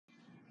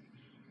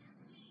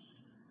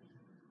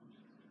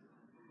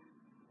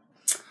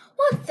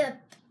What's up,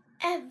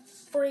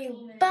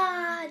 everybody?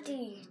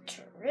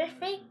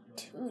 Terrific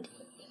today.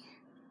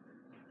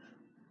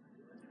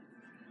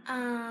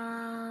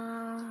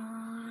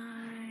 I'm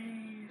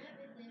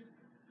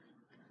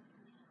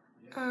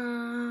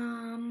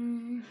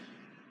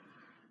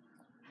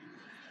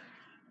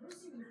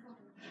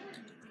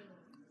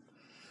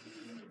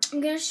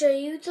gonna show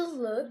you the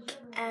look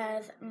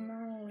as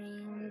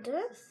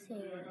Miranda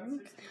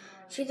sings.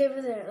 She's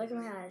over there. Look at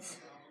my eyes.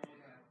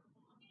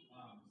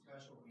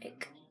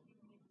 Like,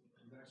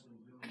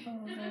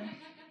 over.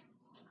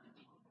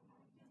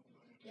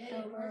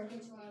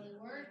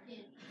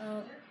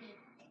 Up,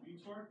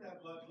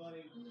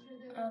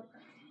 up,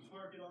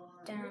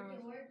 down.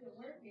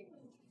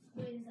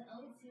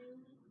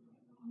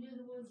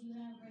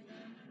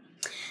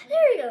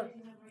 There we go.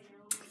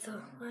 So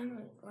why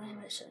am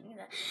I showing you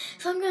that?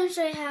 So I'm going to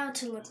show you how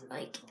to look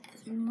like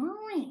as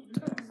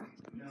Miranda.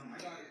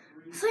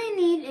 So all you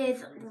need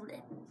is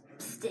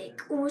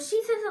lipstick. Well,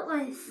 she says it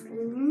likes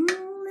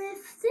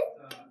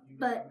lipstick,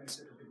 but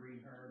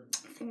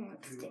I'm thinking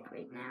lipstick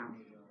right now.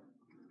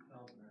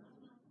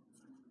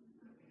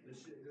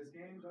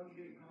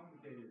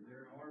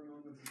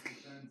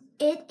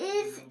 It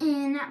is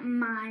in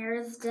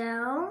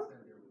Meyersdale,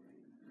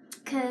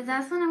 because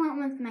that's when I went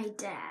with my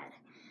dad.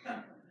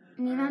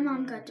 Me and my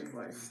mom got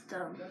divorced,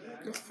 so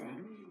just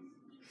saying.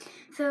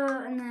 So,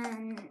 and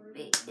then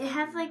it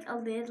has like a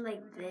lid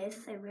like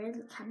this, a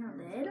weird kind of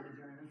lid.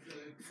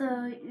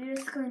 So you're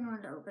just going to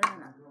want to open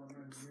it up.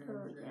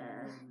 So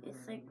yeah,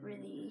 it's like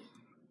really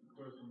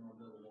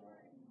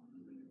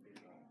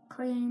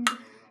cleaned.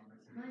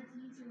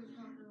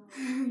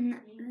 And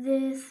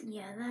this,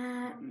 yeah,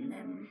 that, and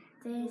then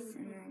this,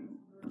 and then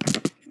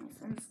this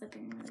one's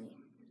slipping really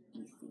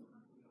easy.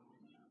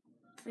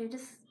 So you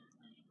just,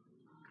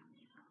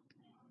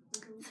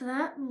 so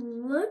that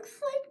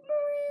looks like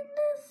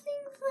Miranda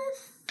sings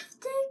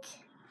lipstick.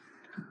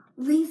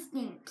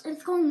 Lipstick.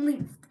 It's called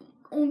lipstick.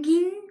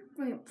 Okay?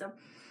 Okay, so I'm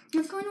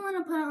just going to want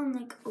to put on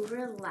like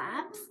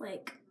overlaps,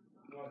 like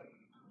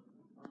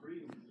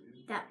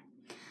that.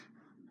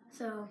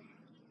 So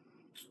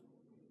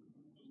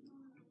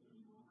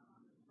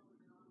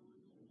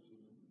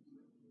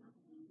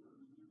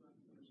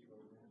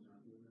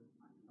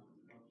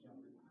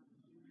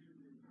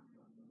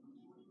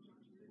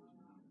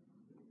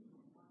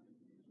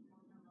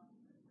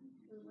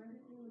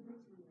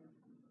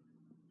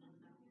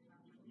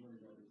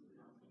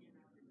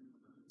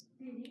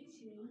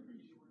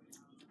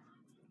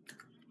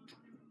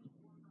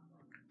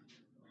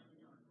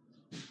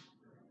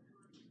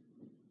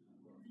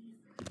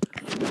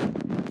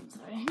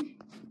sorry.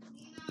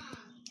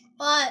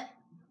 What?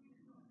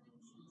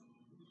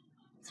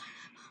 Sorry,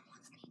 my mom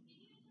wants me.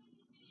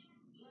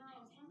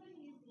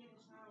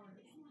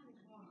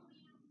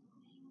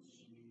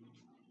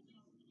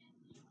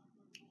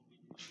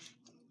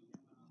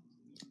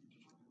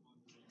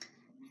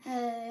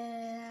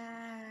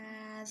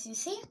 As you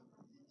see,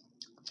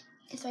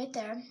 it's right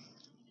there.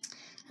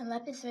 My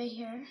lip is right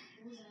here.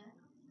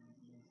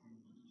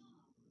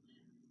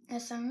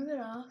 And some of it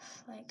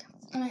off, like,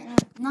 I mean,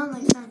 not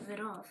like some of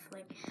it off,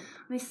 like,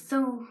 I'm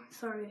so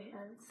sorry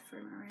as for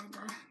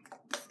Miranda.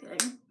 Just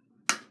kidding.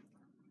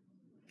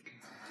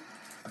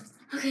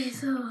 Okay,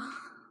 so,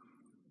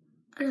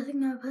 I just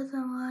think I'll put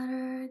some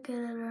water, get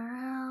it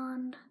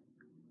around.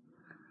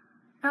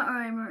 Not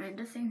alright,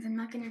 Miranda sings, I'm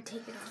not gonna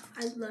take it off.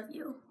 I love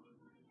you.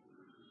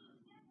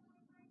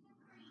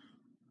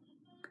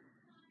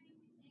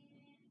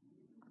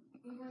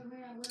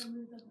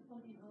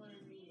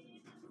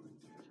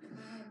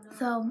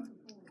 So,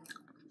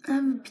 I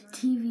have a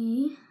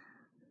TV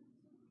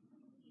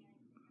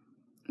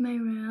in my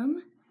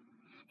room,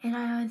 and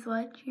I always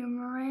watch you,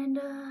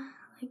 Miranda.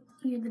 Like,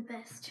 you're the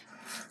best.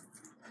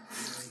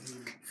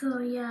 So,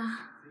 yeah.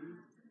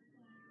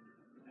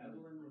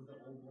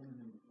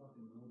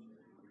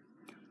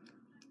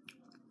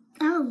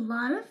 I have a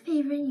lot of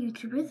favorite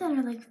YouTubers that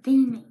are like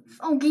famous.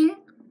 Okay?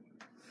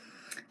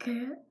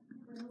 Okay.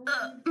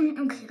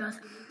 Okay, guys.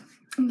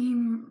 Okay,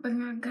 but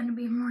not gonna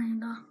be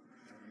Miranda.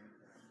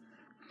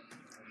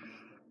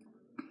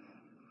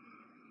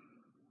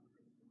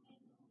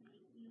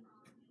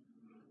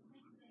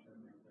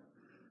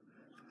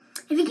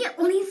 If you get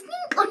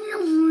lipstick on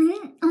your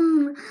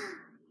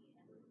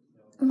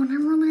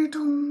whenever they're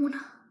told,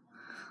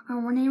 or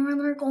whenever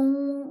they're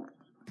gold,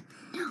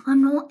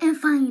 I'm not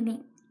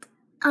inviting.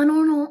 I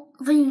don't know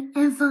the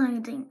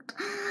inviting.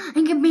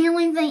 I can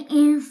barely say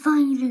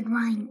invited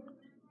right.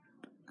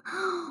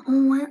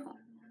 Well,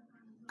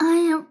 I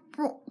have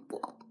problems.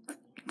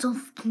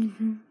 Just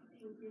kidding.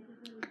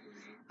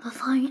 That's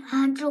how you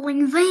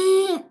actually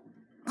say.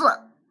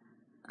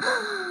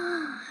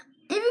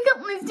 If you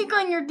got lipstick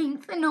on your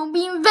teeth, then I'll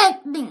be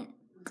infecting.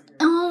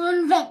 I'll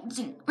infect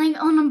you.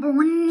 Like on a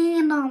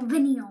Miranda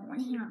video right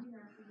here.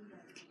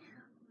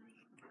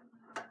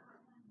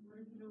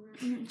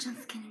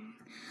 Just kidding.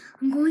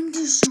 I'm going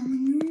to show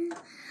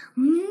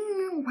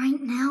you right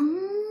now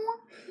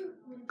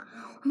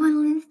my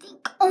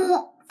lipstick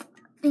off.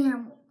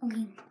 There.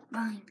 Okay,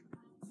 bye.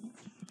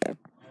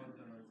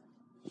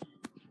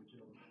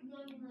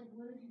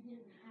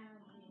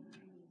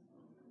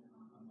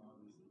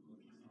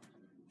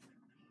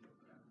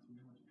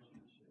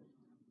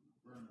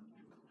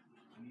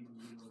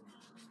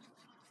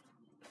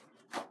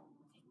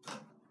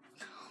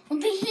 What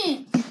the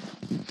heck?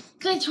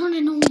 Guys, turn the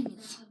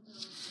noise.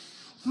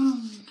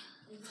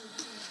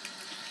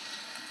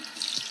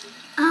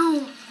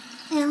 Ow.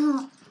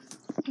 Ow.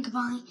 Goodbye.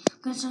 I'm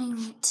gonna show you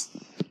it.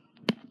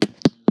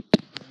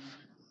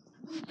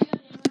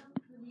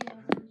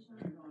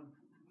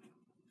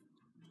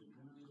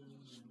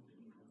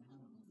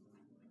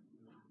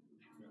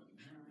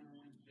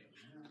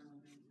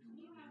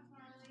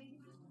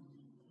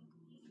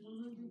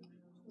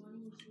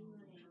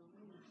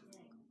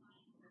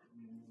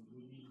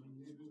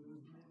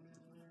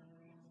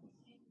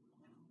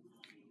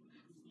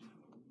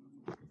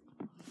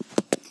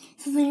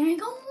 So there you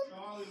go.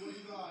 Charlie, what do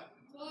you got?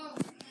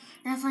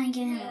 That's how I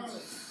get it.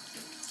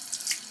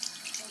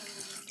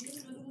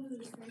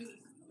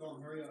 Go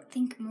on, hurry up.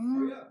 Think more.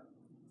 Hurry up.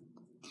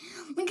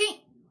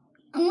 Okay.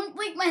 I look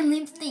like my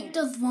lipstick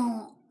just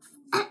fall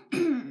off.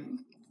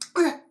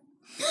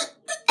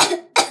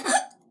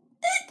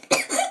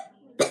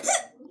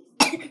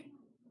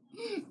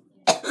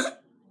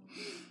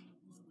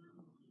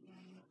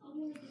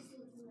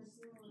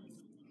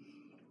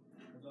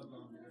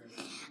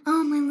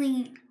 Oh, my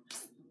lips.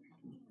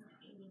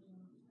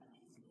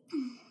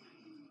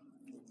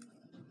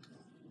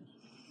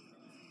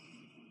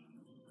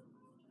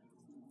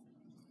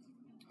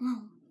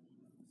 Wow.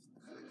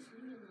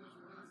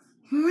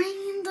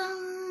 Miranda.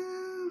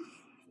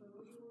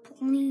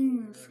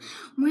 Please.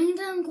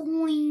 Miranda, I'm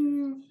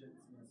going.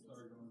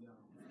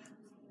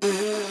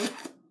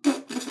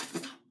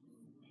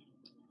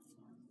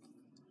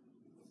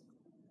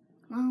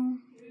 Well,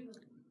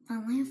 my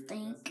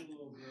lipstick.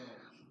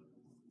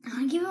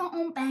 I'll give it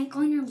all back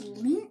on your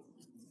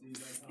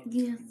lips.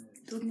 Yes,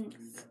 the lips.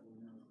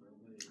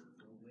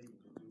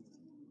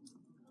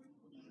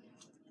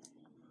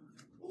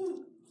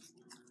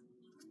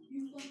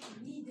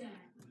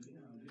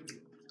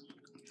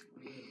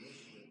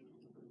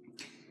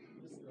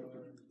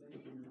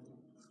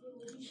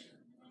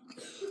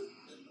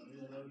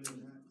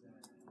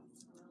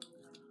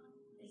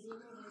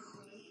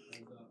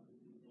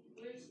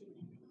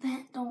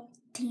 That don't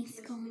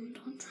taste good.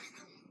 Don't try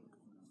that.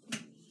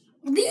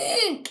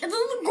 It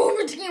doesn't go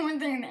to chicken with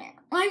there.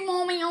 My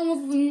mom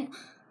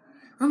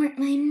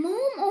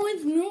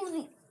always moves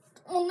it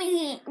on the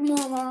head,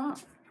 Mama.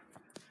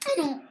 I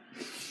know.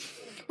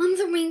 Mom's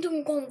a ring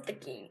to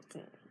complicate.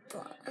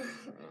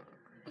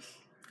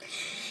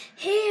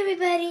 Hey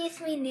everybody, it's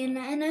me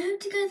Nina, and I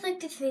hope you guys like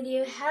this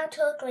video, how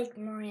to look like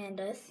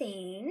Miranda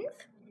sings.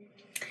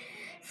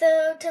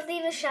 So, to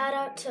leave a shout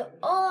out to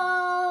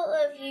all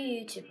of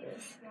you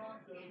YouTubers.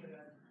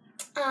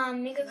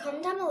 You can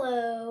comment down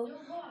below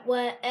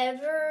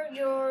whatever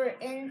your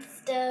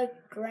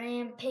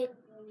Instagram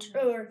picture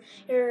or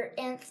your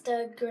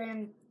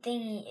Instagram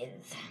thingy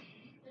is.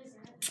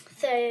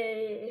 So,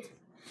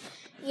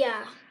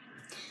 yeah.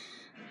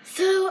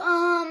 So,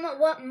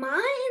 what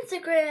my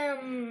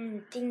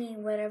Instagram thingy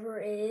whatever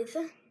is,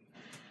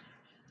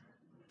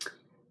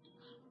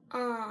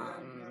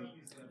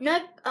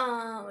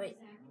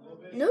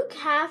 no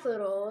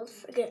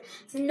capitals. Okay,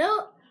 so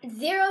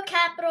zero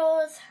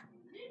capitals.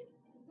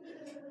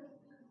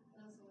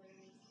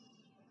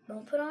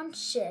 Don't put on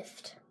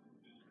shift.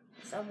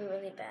 That'll be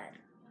really bad.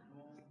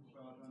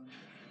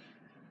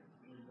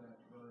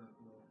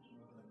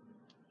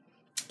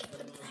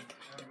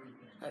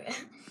 Okay.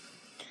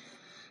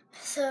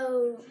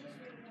 So,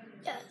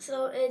 yeah,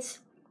 so it's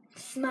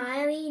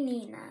Smiley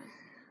Nina.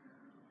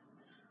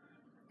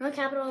 No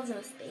capitals,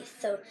 no space.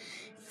 So,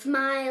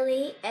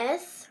 Smiley,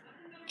 SMILEY.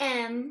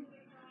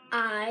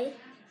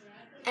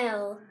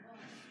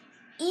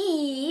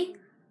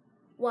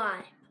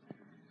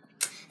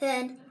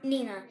 Then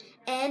Nina,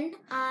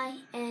 NINA.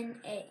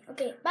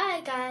 Okay,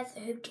 bye guys. I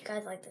hope you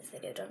guys like this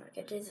video. Don't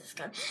forget to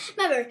subscribe.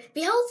 Remember,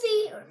 be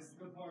healthy.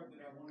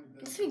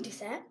 This week do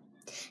that.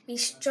 Be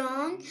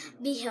strong,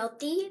 be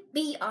healthy,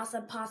 be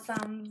awesome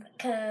possum.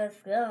 Cause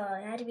you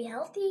had to be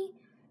healthy,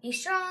 be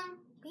strong,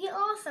 be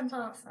awesome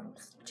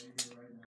possums.